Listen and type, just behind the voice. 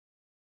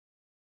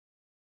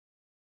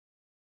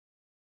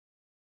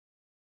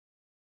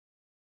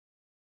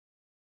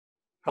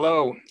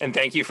Hello, and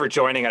thank you for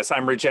joining us.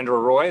 I'm Rajendra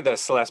Roy, the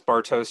Celeste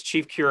Bartos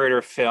Chief Curator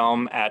of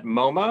Film at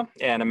MoMA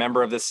and a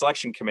member of the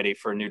selection committee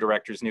for New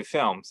Directors, New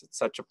Films. It's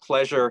such a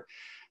pleasure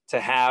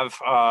to have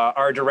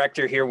our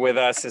director here with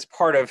us as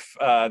part of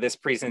this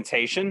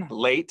presentation,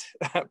 late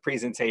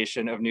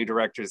presentation of new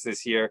directors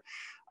this year.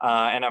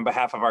 And on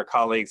behalf of our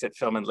colleagues at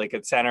Film and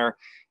Linked Center,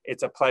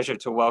 it's a pleasure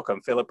to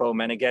welcome Filippo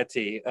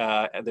Meneghetti,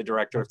 the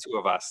director of Two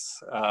of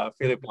Us.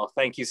 Filippo,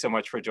 thank you so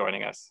much for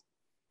joining us.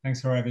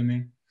 Thanks for having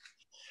me.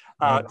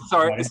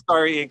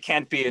 Sorry, it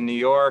can't be in New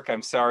York.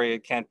 I'm sorry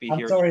it can't be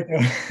here. I'm sorry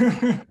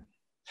too.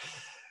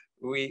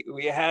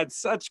 We had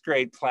such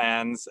great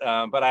plans,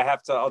 but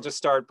I'll just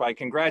start by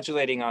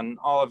congratulating on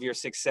all of your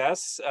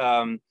success,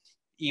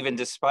 even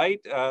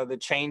despite the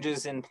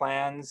changes in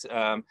plans.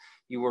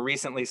 You were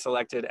recently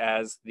selected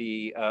as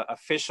the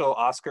official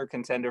Oscar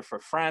contender for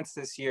France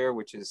this year,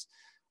 which is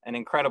an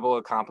incredible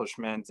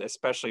accomplishment,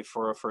 especially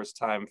for a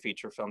first-time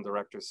feature film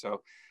director. So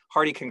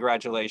hearty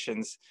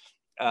congratulations.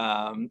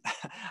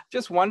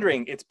 Just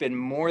wondering, it's been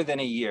more than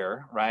a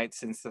year, right,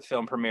 since the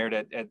film premiered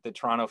at the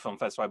Toronto Film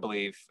Festival, I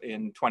believe,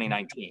 in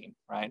 2019,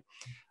 right?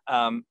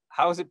 How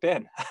has it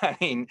been? I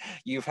mean,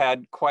 you've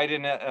had quite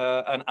an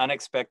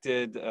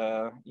unexpected,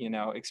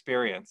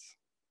 experience.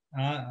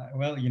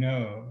 Well,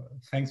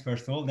 thanks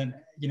first of all. Then,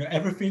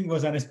 everything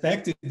was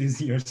unexpected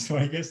this year, so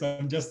I guess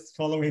I'm just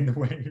following the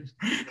wave,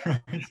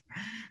 right?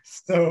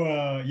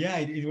 So yeah,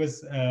 it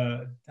was.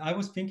 I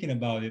was thinking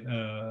about it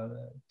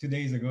 2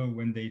 days ago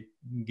when they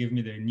gave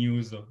me the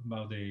news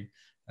about the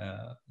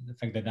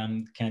fact that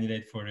I'm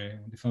candidate for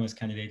the film is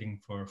candidating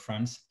for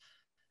France,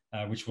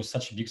 which was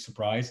such a big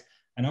surprise.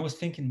 And I was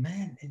thinking,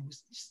 man, it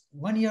was just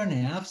 1 year and a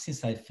half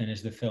since I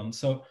finished the film,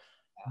 so.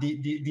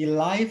 The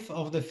life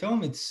of the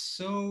film, it's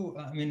so,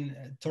 I mean,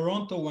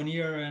 Toronto 1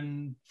 year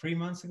and 3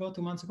 months ago, 2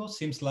 months ago,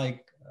 seems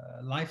like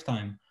a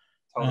lifetime.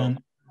 Totally. And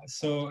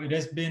so it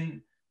has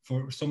been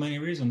for so many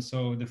reasons.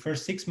 So the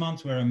first 6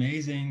 months were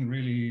amazing,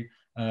 really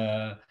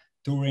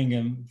touring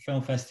and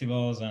film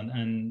festivals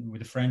and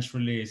with the French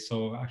release.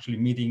 So actually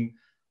meeting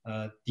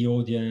the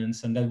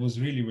audience, and that was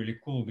really, really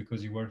cool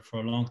because you worked for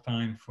a long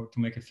time to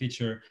make a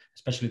feature,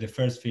 especially the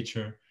first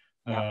feature.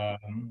 Yeah.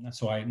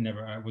 So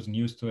I wasn't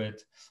used to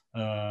it.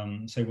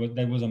 So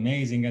that was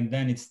amazing. And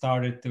then it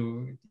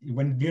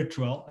went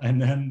virtual,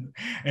 and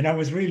I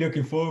was really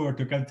looking forward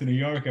to come to New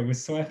York. I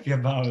was so happy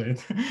about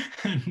it.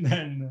 And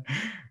then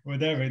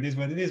whatever it is,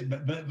 what it is.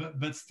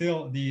 But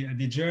still,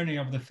 the journey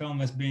of the film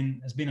has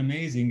been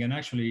amazing, and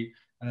actually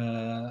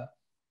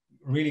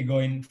really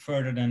going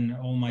further than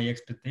all my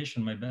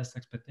expectation, my best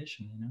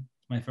expectation.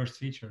 My first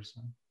feature.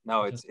 So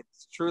no, it's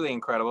truly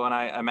incredible, and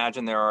I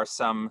imagine there are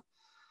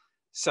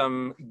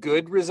some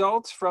good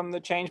results from the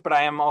change, but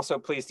I am also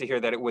pleased to hear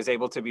that it was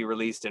able to be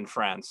released in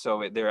France.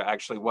 So there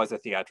actually was a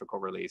theatrical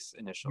release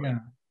initially.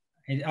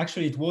 Yeah,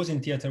 it was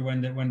in theater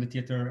when the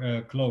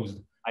theater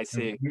closed. I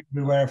see.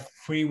 We were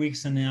 3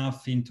 weeks and a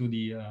half into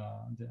the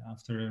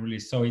after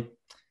release, so it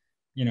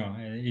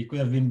could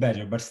have been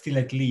better, but still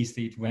at least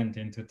it went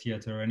into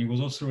theater, and it was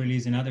also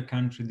released in other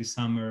countries this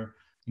summer,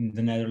 in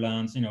the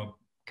Netherlands.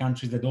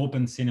 Countries that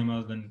open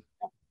cinemas. Then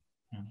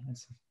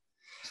it's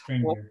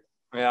strange. Well,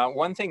 yeah,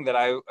 one thing that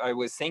I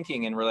was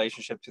thinking in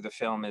relationship to the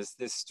film is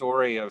this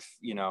story of,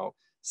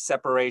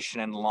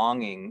 separation and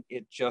longing.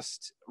 It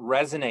just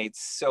resonates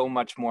so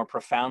much more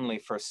profoundly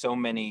for so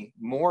many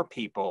more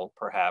people,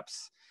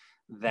 perhaps,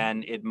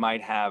 than it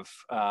might have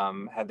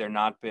had there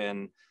not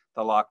been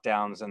the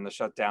lockdowns and the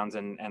shutdowns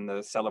and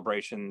the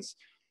celebrations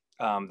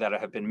that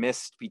have been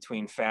missed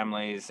between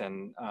families.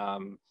 And,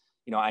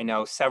 I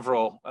know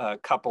several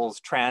couples,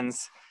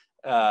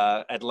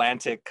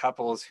 Atlantic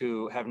couples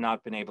who have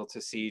not been able to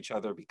see each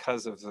other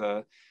because of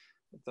the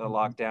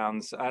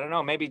lockdowns. I don't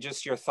know, maybe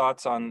just your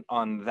thoughts on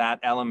that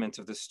element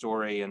of the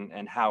story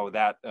and how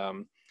that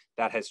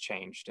has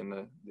changed in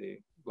the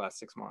last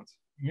 6 months.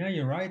 Yeah,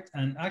 you're right.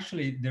 And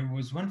actually, there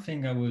was one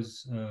thing I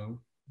was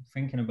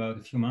thinking about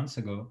a few months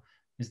ago,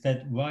 is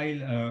that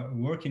while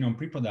working on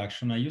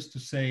pre-production, I used to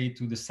say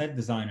to the set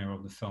designer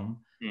of the film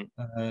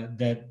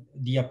that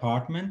the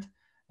apartment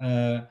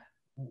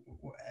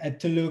had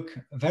to look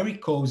very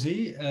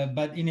cozy,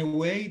 but in a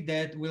way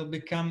that will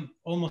become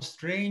almost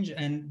strange.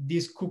 And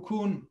this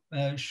cocoon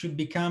should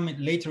become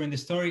later in the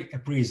story a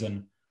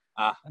prison.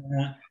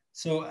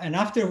 So, and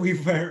after we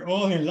were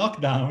all in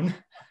lockdown,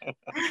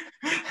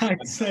 I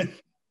said,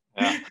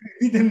 I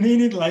didn't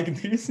mean it like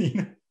this,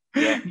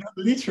 not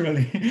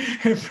literally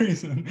a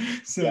prison.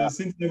 So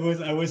since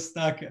I was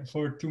stuck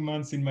for 2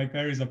 months in my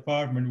Paris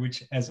apartment,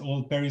 which, as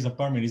all Paris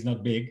apartment, is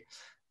not big.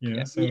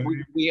 So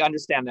we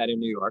understand that in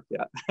New York.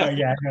 Yeah.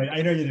 Yeah,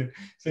 I know you do.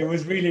 So it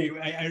was really,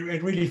 I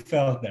really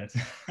felt that.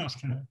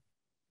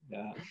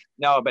 Yeah.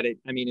 No, but it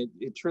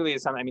truly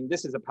is something. I mean,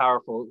 this is a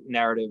powerful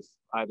narrative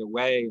either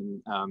way,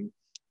 and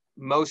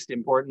most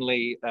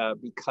importantly,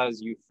 because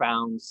you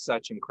found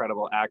such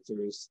incredible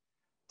actors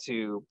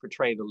to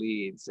portray the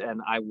leads. And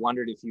I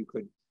wondered if you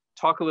could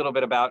talk a little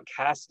bit about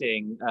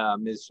casting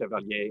Ms.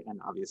 Chevallier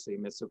and obviously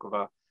Ms.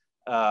 Sukowa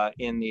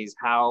in these.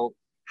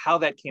 how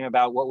that came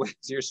about. What was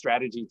your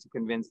strategy to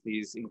convince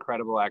these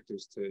incredible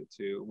actors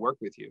to work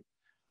with you?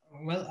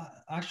 Well,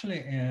 actually,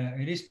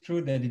 it is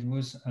true that it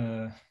was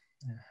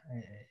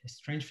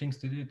strange things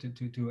to do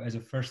to as a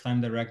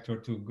first-time director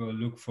to go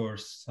look for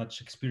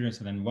such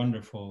experienced and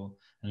wonderful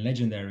and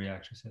legendary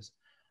actresses.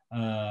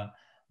 But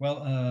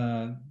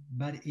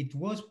it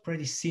was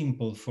pretty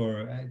simple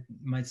for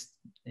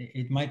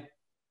it might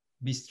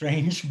be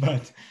strange,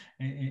 but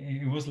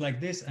it was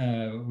like this.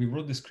 We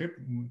wrote the script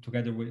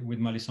together with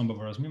Meddlesome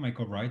Bovarosmi, my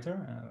co-writer.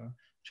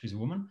 She's a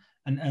woman,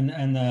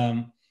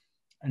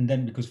 and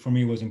then because for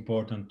me it was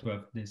important to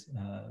have this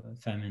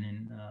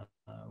feminine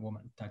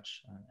woman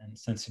touch and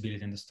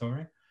sensibility in the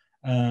story.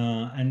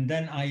 And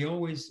then I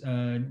always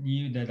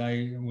knew that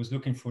I was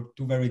looking for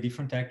two very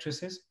different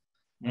actresses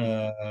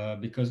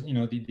because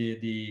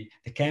the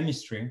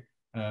chemistry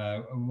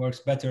works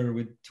better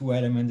with two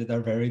elements that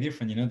are very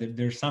different.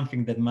 There's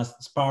something that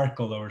must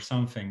sparkle or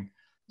something.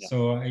 Yeah. So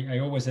I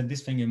always had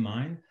this thing in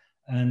mind,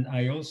 and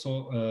I also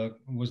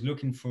was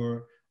looking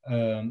for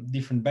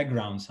different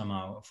backgrounds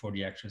somehow for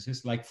the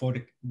actresses,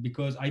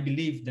 because I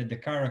believe that the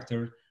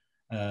character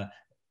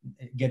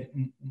get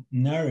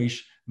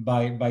nourished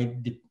by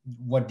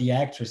what the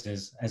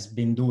actresses has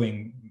been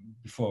doing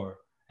before.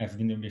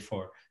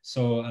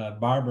 So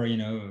Barbara,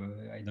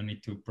 I don't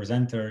need to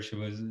present her. She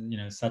was,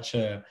 such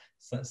a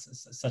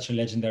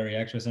legendary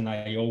actress, and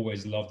I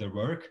always loved her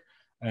work.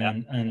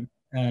 And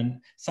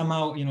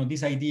somehow,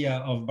 this idea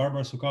of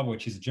Barbara Sukowa,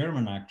 which is a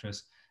German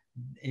actress,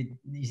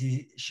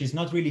 she's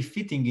not really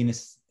fitting in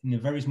a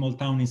very small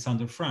town in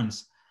southern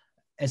France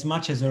as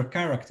much as her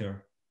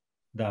character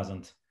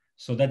doesn't.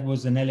 So that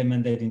was an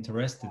element that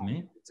interested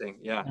me.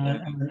 Yeah.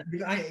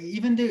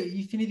 Even though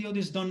if any of the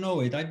audience don't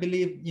know it, I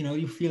believe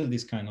you feel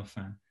this kind of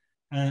fan.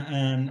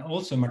 And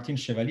also Martine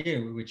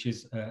Chevallier, which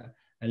is a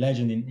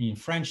legend in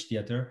French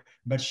theater,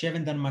 but she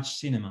haven't done much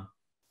cinema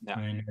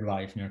in her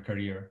life, in her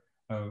career,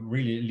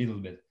 really little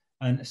bit.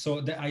 And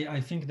so I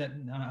think that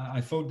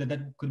I thought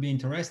that could be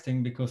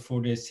interesting because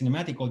for the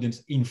cinematic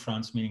audience in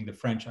France, meaning the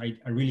French, I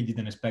really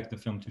didn't expect the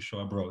film to show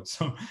abroad.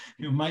 So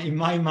in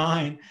my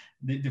mind,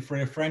 for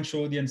a French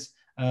audience,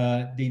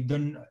 they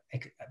don't,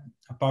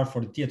 apart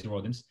from the theater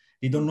audience,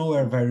 they don't know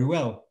her very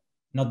well,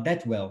 not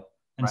that well.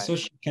 And so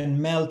she can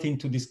melt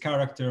into this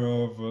character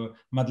of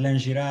Madeleine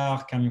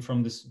Girard coming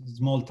from this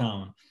small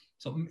town.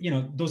 So,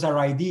 those are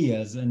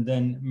ideas, and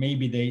then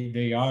maybe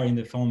they are in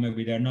the film,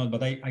 maybe they're not.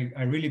 But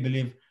I really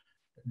believe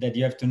that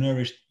you have to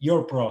nourish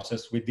your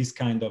process with this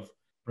kind of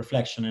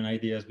reflection and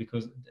ideas,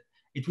 because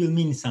it will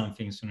mean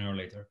something sooner or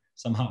later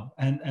somehow.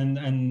 And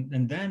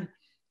then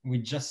we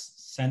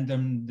just send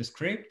them the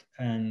script,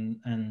 and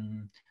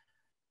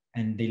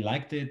they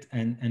liked it,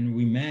 and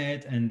we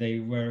met, and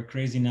they were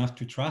crazy enough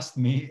to trust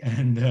me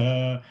and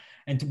to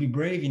be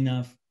brave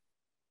enough.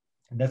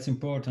 That's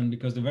important,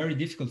 because the very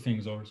difficult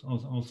things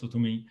also to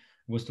me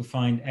was to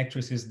find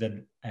actresses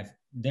that have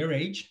their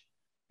age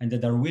and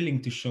that are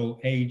willing to show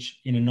age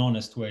in an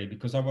honest way.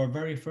 Because our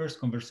very first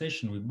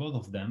conversation with both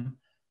of them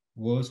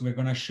was,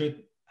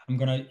 I'm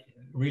gonna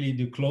really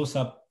do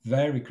close-up,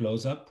 very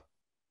close-up,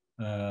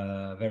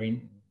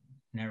 very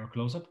narrow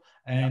close-up,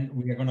 and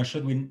we are gonna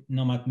shoot with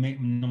not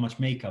much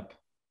makeup.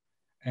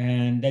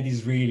 And that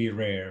is really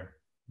rare,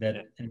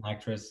 that an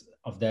actress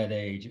of that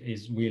age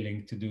is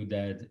willing to do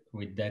that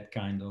with that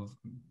kind of,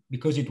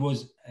 because it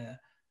was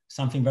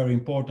something very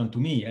important to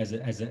me as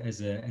an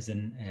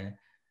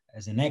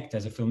act,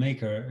 as a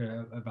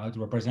filmmaker, about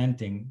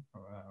representing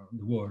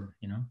the world,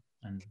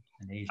 and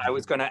Asia. I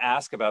was going to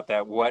ask about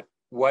that. What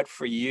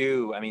for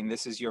you? I mean,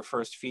 this is your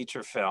first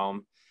feature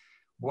film.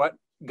 What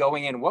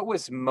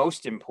was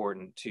most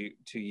important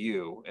to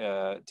you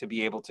to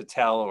be able to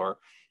tell, or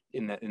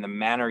in the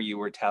manner you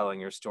were telling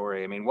your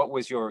story? I mean, what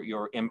was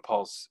your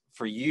impulse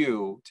for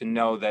you to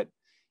know that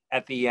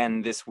at the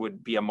end this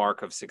would be a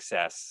mark of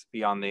success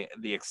beyond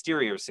the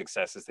exterior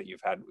successes that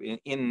you've had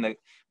in the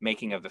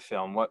making of the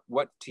film?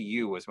 What to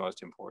you was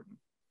most important?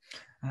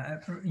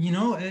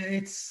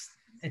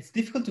 It's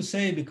difficult to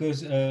say,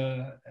 because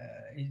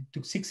it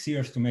took 6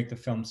 years to make the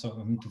film,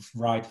 so to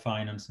write,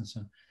 finance, and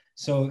so on.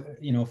 So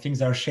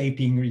things are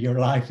shaping, your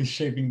life is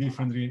shaping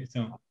differently.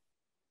 So,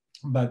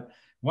 but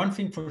one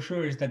thing for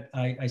sure is that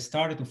I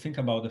started to think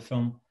about the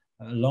film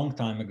a long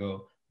time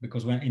ago,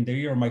 because when in the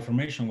year of my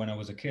formation, when I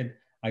was a kid,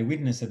 I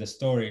witnessed the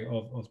story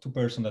of two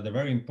persons that are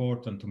very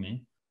important to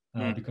me,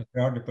 because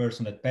they are the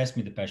person that passed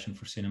me the passion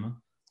for cinema.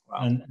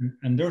 Wow.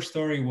 And their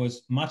story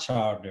was much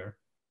harder.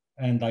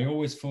 And I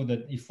always thought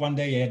that if one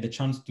day I had the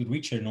chance to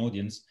reach an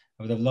audience,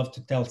 I would have loved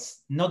to tell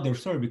not their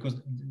story,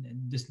 because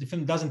the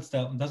film doesn't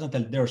tell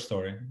their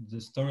story. The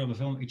story of the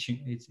film, it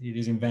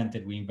is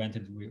invented. We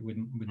invented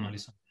with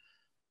Melissa.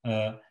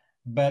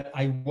 But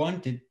I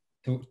wanted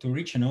to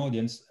reach an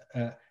audience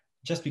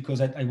just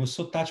because I was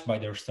so touched by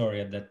their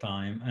story at that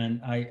time.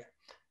 And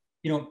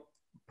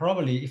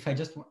probably if I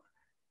just,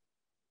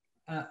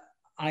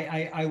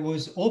 I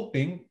was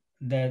hoping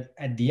that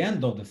at the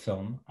end of the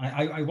film,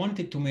 I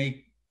wanted to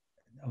make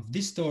of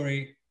this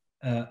story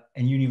a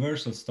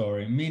universal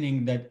story,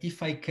 meaning that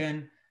if I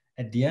can,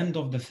 at the end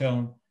of the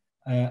film,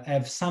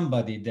 have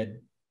somebody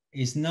that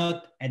is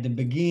not at the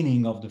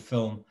beginning of the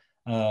film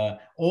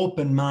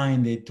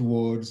open-minded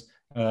towards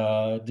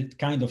the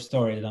kind of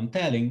story that I'm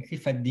telling,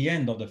 if at the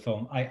end of the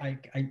film I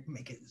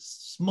make a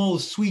small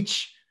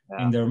switch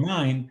in their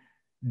mind,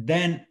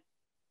 then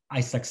I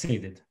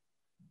succeeded.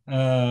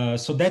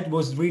 So that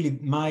was really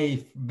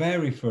my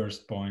very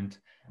first point,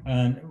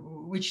 and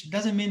which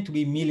doesn't mean to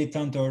be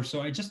militant or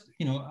so. I just,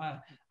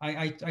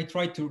 I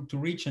try to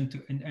reach and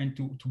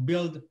to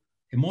build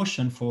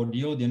emotion for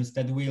the audience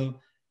that will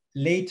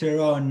later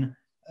on,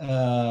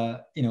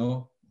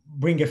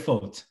 bring a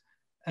thought.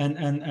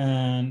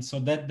 And so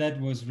that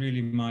was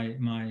really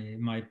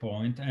my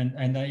point.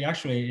 And I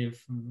actually,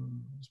 if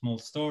small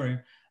story,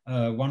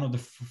 one of the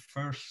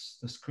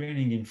first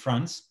screening in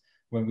France,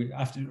 when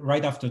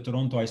right after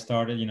Toronto, I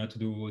started, to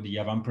do the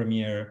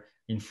avant-premiere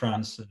in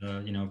France,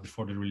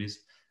 before the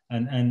release.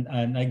 And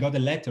I got a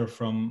letter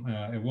from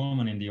a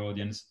woman in the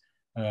audience.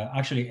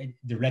 Actually,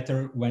 the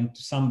letter went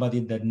to somebody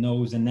that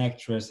knows an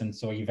actress, and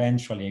so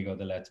eventually I got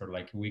the letter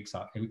like a week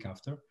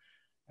after.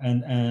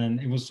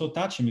 And it was so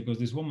touching because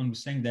this woman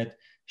was saying that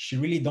she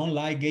really don't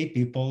like gay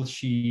people.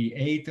 She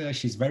ate,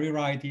 she's very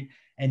righty,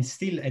 and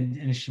still,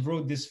 and she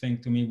wrote this thing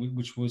to me,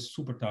 which was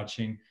super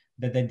touching,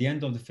 that at the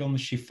end of the film,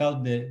 she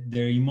felt the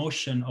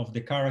emotion of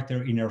the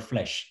character in her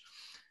flesh.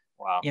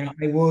 Wow.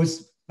 I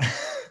was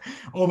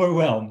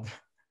overwhelmed.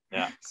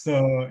 Yeah.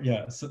 So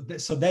yeah,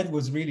 so that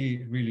was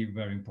really, really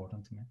very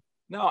important to me.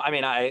 No, I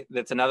mean,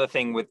 that's another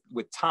thing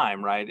with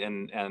time, right?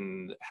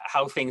 And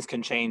how things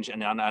can change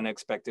in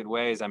unexpected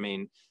ways. I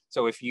mean,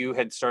 so if you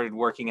had started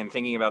working and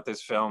thinking about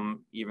this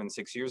film even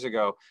 6 years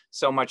ago,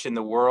 so much in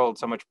the world,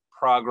 so much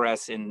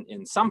progress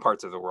in some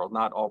parts of the world,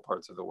 not all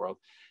parts of the world,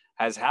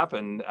 has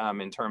happened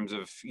in terms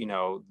of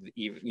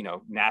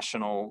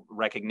national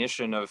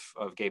recognition of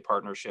gay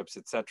partnerships,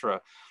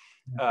 etc.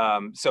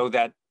 So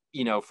that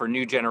for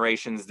new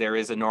generations there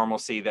is a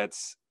normalcy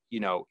that's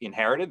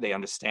inherited. They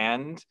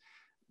understand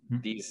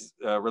these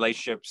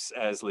relationships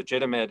as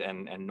legitimate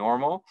and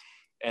normal.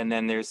 And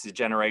then there's the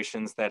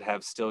generations that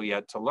have still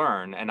yet to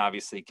learn, and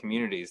obviously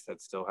communities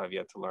that still have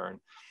yet to learn.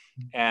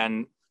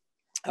 And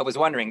I was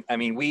wondering, I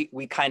mean,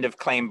 we kind of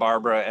claim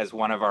Barbara as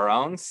one of our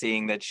own,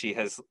 seeing that she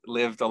has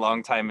lived a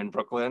long time in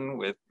Brooklyn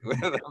with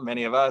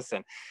many of us,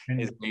 and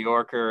is a New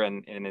Yorker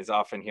and is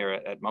often here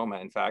at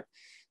MoMA, in fact.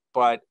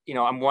 But,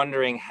 I'm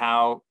wondering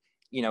how,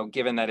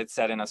 given that it's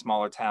set in a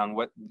smaller town,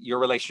 what your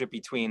relationship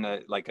between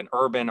like an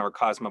urban or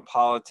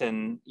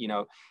cosmopolitan,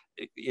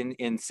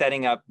 in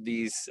setting up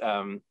these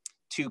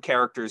two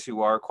characters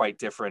who are quite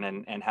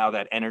different, and how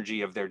that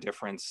energy of their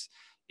difference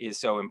is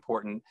so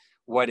important.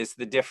 What is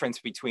the difference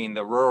between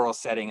the rural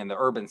setting and the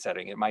urban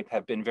setting? It might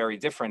have been very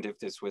different if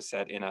this was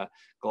set in a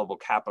global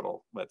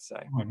capital, let's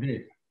say. Oh,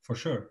 indeed, for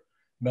sure.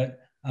 But,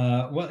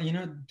 well,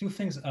 two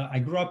things. I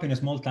grew up in a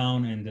small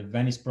town in the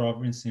Venice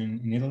province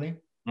in Italy,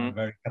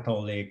 very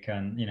Catholic,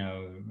 and, in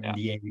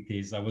the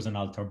 80s, I was an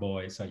altar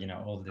boy. So,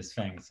 all these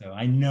things. So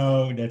I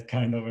know that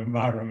kind of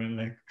environment,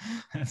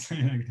 like,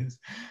 something like this.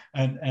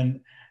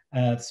 And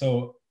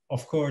so,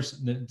 of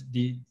course,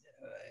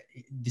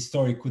 the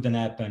story couldn't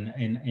happen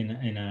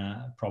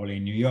in probably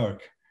in New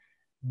York.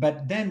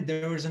 But then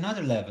there is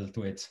another level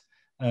to it,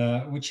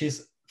 which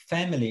is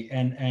family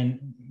and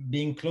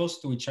being close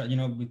to each other,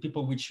 with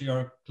people which you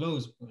are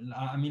close.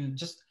 I mean,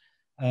 just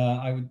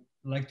I would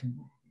like to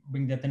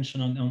bring the attention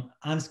on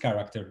Anne's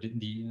character,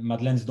 the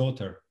Madeleine's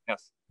daughter.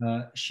 Yes.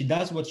 She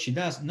does what she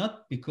does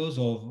not because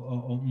of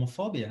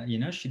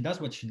homophobia. She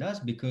does what she does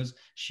because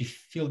she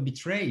feels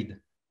betrayed.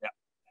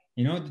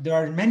 There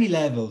are many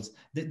levels.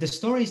 The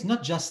story is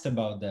not just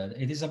about that.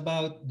 It is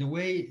about the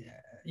way,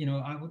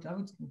 I would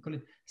call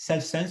it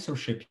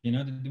self-censorship,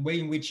 the way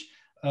in which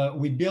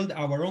we build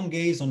our own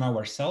gaze on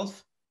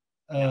ourselves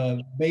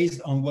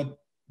based on what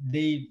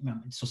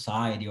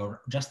society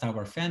or just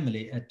our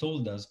family had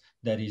told us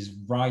that is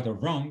right or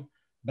wrong.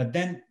 But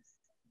then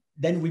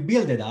we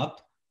build it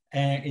up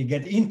and it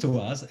gets into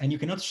us, and you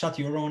cannot shut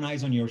your own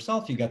eyes on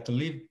yourself. You got to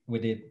live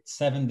with it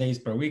 7 days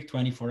per week,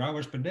 24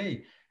 hours per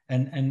day.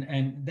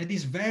 And that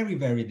is very,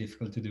 very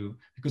difficult to do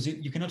because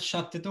you cannot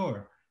shut the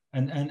door.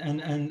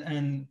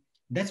 And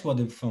that's what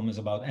the film is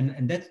about.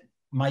 And that's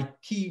my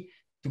key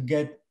to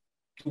get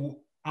to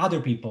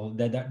other people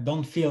that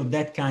don't feel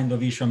that kind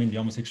of issue, the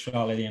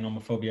homosexuality and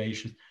homophobia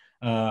issues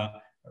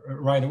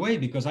right away,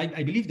 because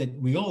I believe that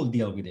we all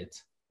deal with it.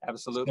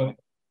 Absolutely.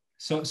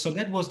 So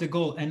that was the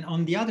goal. And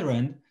on the other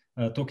end,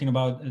 talking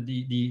about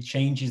the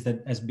changes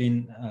that have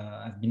been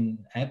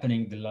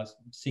happening the last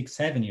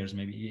 6-7 years,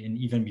 maybe, and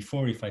even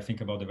before, if I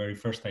think about the very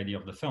first idea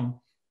of the film,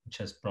 which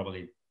has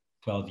probably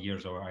 12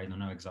 years, or I don't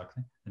know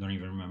exactly, I don't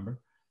even remember.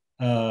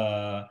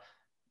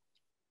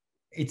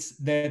 It's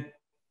that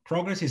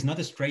progress is not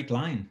a straight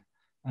line,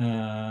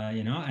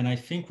 and I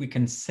think we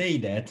can say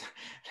that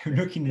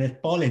looking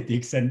at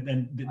politics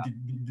and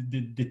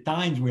the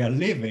times we are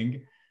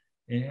living,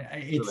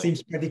 it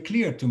seems pretty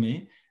clear to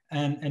me.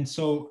 And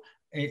so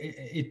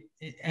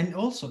and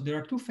also there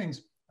are two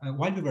things.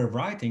 While we were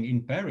writing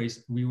in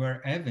Paris, we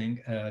were having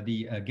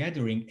the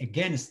gathering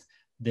against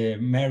the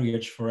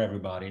marriage for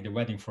everybody, the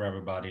wedding for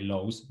everybody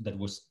laws that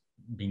was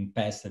being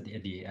passed at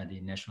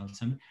the National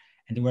Assembly.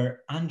 And there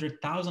were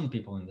 100,000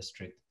 people in the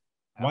street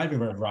while we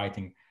were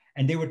writing.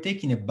 And they were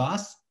taking a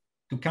bus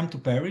to come to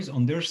Paris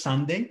on their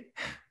Sunday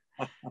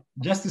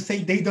just to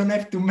say they don't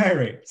have to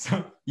marry.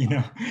 So, you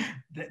know,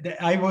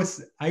 I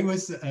was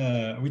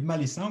with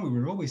Meddlesome, we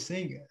were always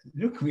saying,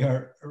 look, we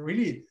are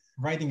really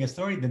writing a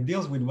story that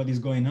deals with what is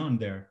going on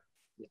there.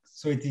 Yes.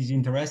 So it is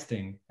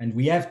interesting, and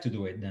we have to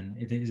do it then.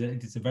 It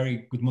is a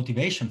very good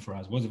motivation for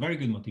us, was a very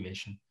good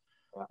motivation.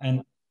 Yeah.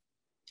 And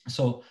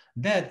so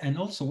that, and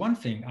also one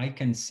thing I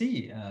can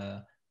see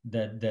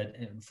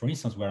that for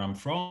instance, where I'm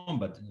from,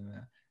 but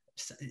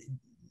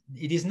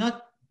it is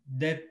not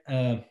that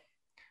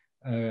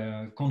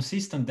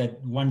consistent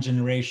that one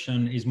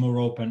generation is more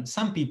open.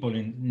 Some people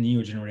in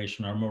new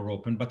generation are more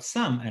open, but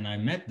some, and I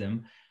met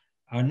them,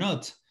 are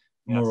not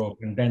more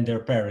open than their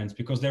parents,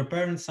 because their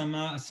parents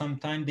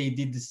sometimes they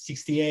did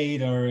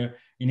 68, or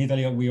in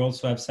Italy we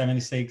also have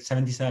 76,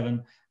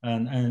 77,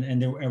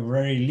 and they were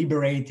very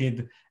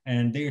liberated,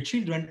 and their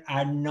children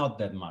are not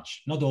that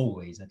much, not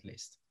always at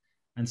least.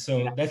 And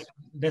so that's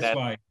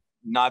why.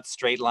 Not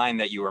straight line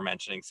that you were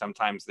mentioning.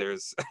 Sometimes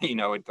there's, you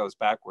know, it goes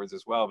backwards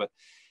as well. But,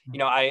 you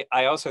know,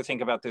 I also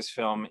think about this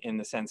film in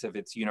the sense of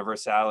its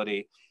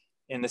universality,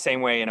 in the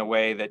same way, in a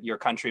way that your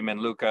countryman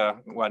Luca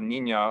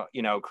Guadagnino,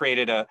 you know,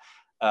 created a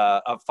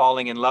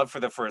falling in love for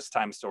the first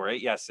time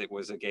story. Yes, it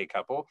was a gay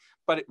couple,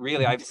 but it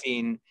really, I've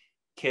seen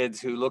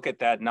kids who look at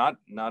that not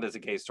as a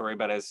gay story,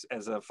 but as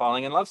a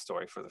falling in love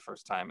story for the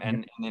first time.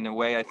 And in a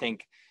way, I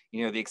think,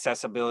 you know, the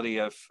accessibility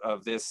of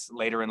this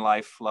later in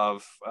life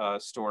love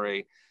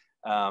story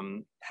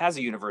has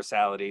a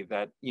universality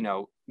that, you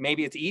know,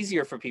 maybe it's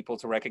easier for people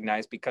to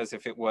recognize, because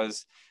if it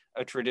was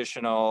a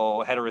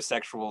traditional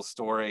heterosexual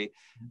story,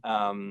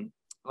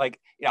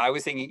 like, yeah, I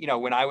was thinking, you know,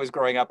 when I was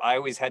growing up, I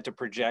always had to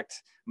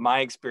project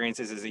my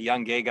experiences as a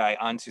young gay guy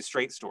onto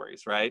straight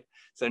stories, right?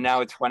 So now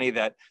it's funny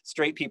that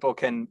straight people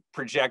can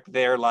project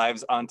their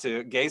lives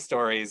onto gay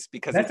stories,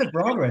 because that's a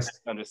progress.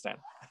 Understand?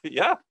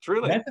 Yeah,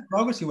 truly. That's the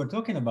progress you were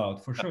talking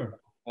about, for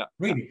sure. Yeah,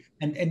 really,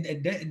 and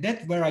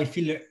that's where I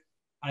feel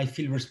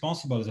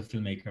responsible as a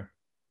filmmaker.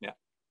 Yeah,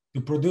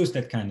 to produce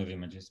that kind of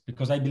images,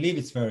 because I believe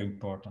it's very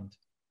important.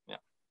 Yeah,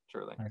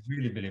 truly. I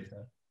really believe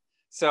that.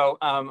 So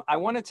I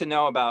wanted to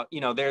know about,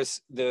 you know,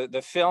 there's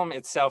the film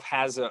itself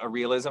has a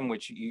realism,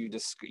 which you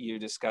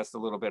discussed a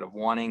little bit, of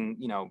wanting,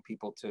 you know,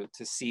 people to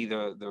see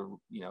the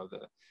you know,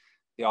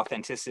 the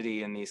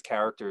authenticity in these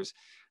characters.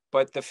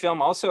 But the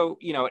film also,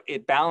 you know,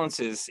 it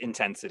balances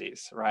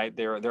intensities, right?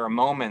 There are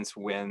moments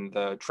when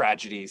the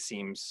tragedy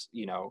seems,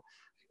 you know,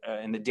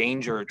 and the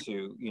danger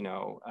to, you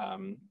know,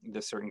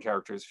 the certain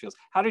characters feels.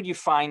 How did you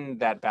find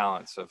that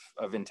balance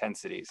of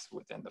intensities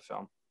within the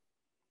film?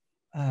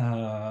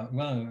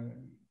 Well,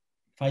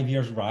 5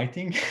 years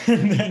writing,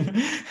 and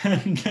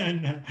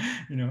then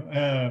you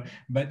know,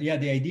 but yeah,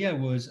 the idea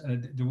was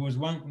there was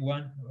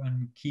one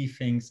key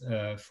things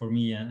for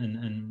me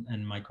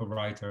and my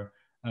co-writer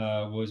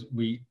was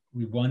we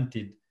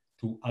wanted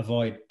to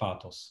avoid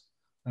pathos,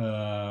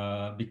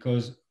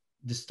 because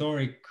the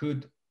story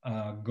could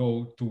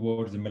go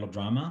towards the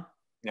melodrama.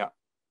 Yeah,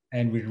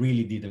 and we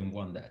really didn't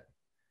want that.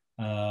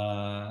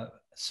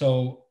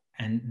 So,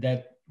 and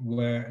that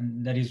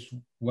is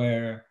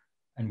where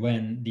and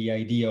when the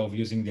idea of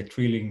using the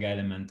thrilling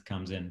element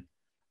comes in.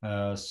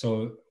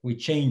 So we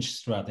changed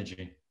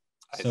strategy.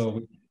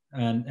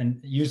 And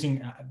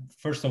using,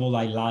 first of all,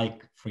 I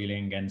like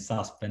thrilling and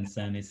suspense,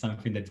 and it's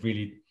something that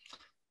really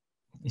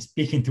is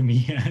speaking to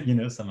me, you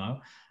know, somehow,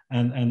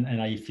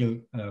 and I feel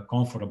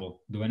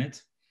comfortable doing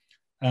it.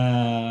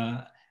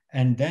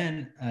 And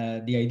then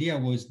the idea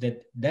was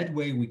that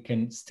way we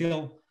can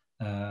still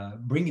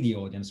bring the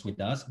audience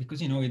with us,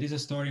 because, you know, it is a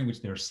story in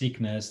which there are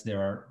sickness,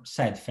 there are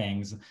sad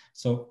things.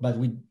 So, but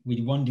we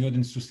want the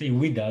audience to stay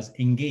with us,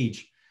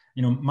 engage.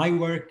 You know, my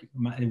work,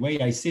 the way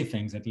I see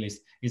things, at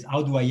least, is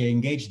how do I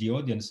engage the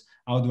audience?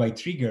 How do I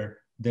trigger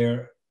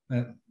their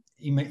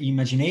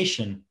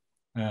imagination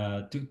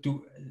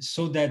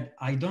so that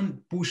I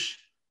don't push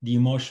the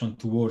emotion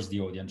towards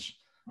the audience,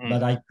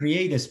 but I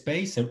create a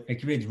space, I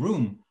create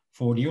room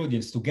for the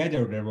audience to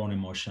gather their own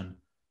emotion.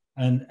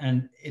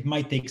 And it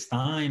might take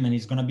time, and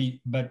it's going to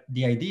be, but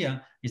the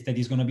idea is that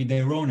it's going to be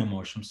their own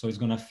emotion. So it's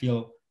going to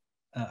feel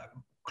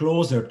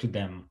closer to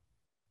them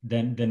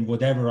than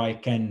whatever I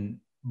can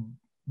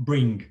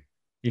bring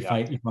if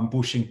I'm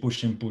pushing.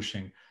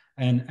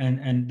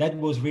 And that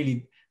was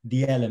really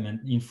the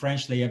element. In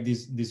French, they have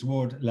this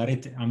word, la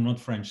retenue. I'm not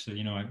French, so,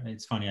 you know,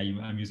 it's funny,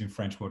 I'm using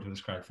French word to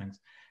describe things.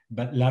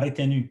 But la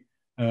retenue,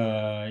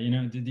 you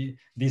know,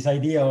 this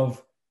idea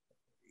of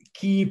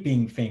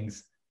keeping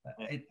things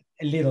a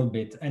little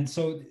bit. And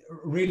so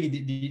really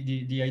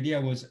the idea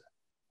was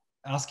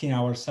asking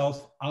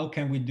ourselves, how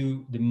can we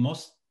do the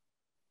most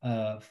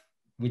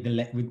with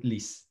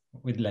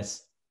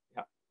less?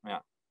 Yeah.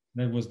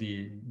 That was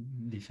the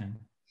thing.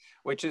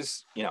 which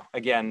is, you know,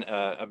 again,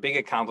 a big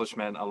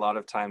accomplishment. A lot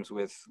of times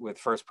with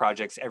first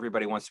projects,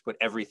 everybody wants to put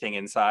everything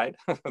inside,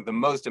 the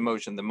most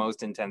emotion, the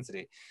most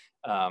intensity.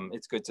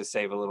 It's good to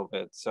save a little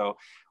bit. So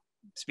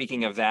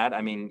speaking of that,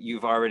 I mean,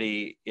 you've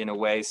already, in a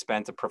way,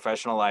 spent a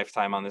professional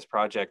lifetime on this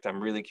project.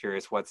 I'm really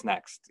curious, what's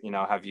next? You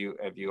know, have you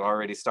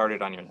already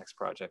started on your next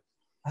project?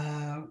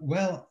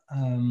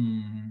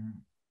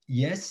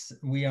 Yes,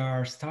 we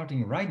are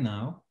starting right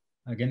now,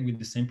 again with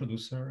the same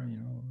producer, you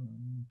know,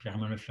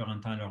 Pierre-Emmanuel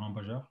Florentin and Laurent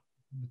Bajor,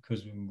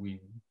 because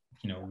we,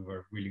 you know, we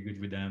were really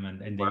good with them,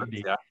 and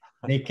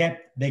they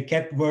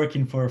kept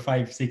working for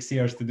 5-6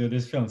 years to do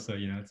this film, so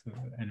you know,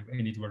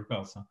 and it worked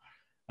well. So,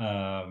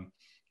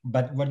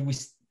 but what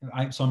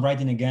I'm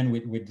writing again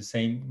with the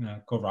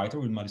same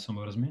co-writer, with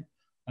Madeleine,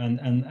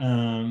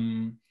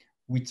 and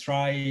we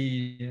try.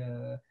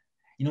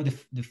 You know,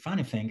 the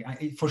funny thing,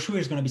 for sure,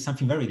 is going to be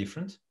something very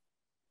different.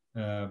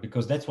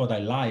 Because that's what I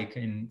like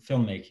in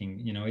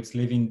filmmaking. You know, it's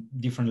living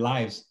different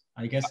lives.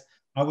 I guess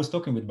I was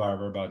talking with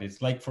Barbara about it. It's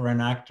like for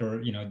an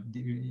actor, you know,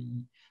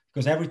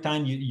 because every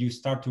time you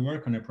start to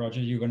work on a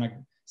project, you're going to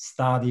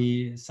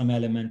study some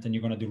element and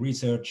you're going to do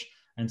research.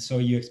 And so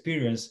you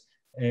experience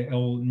a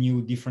whole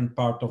new different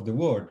part of the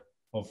world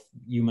of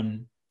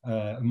human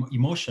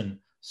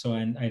emotion. So,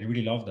 and I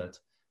really love that.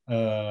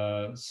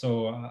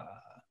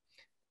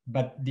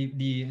 But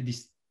the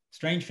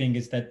strange thing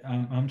is that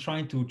I'm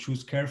trying to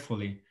choose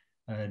carefully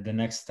the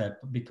next step,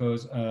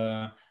 because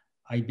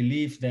I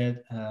believe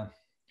that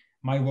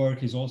my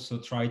work is also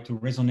try to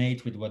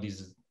resonate with what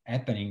is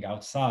happening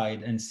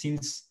outside. And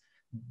since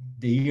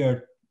the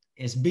year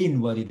has been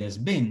what it has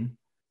been,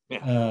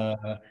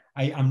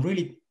 I'm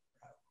really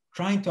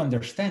trying to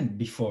understand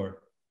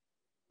before,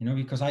 you know,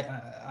 because I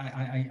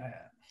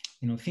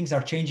you know, things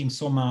are changing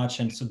so much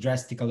and so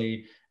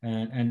drastically,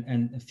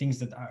 and things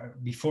that are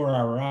before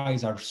our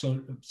eyes are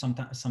so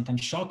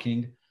sometimes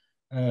shocking,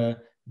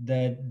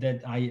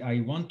 that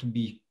I want to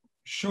be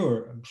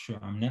sure.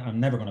 I'm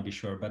never going to be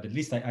sure, but at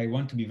least I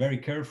want to be very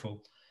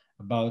careful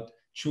about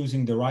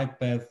choosing the right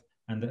path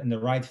and the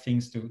right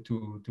things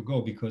to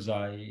go, because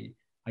I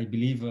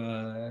believe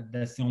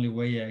that's the only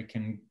way I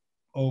can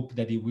hope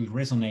that it will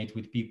resonate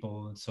with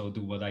people, and so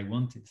do what I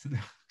wanted to do.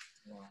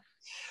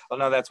 Well,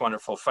 no, that's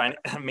wonderful.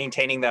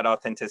 Maintaining that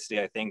authenticity,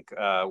 I think,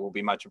 will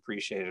be much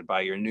appreciated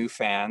by your new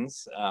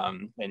fans,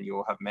 and you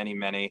will have many,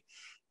 many.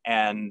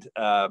 And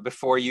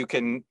before you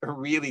can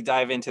really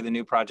dive into the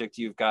new project,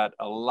 you've got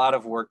a lot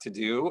of work to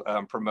do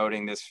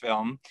promoting this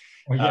film,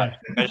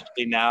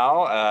 especially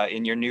now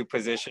in your new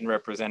position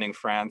representing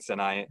France.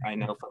 And I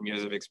know from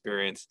years of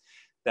experience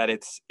that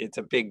it's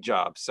a big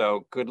job.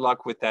 So good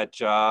luck with that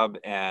job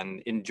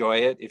and enjoy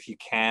it if you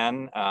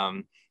can.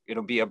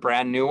 It'll be a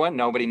brand new one.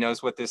 Nobody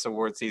knows what this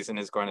award season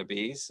is going to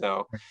be.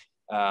 So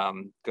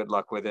good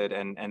luck with it.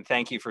 And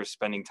thank you for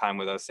spending time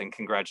with us, and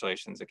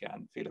congratulations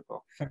again,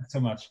 Filippo. Thanks so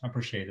much. I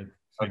appreciate it.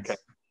 Thanks. Okay.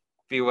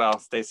 Be well.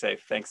 Stay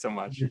safe. Thanks so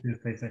much.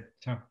 Stay safe.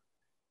 Ciao.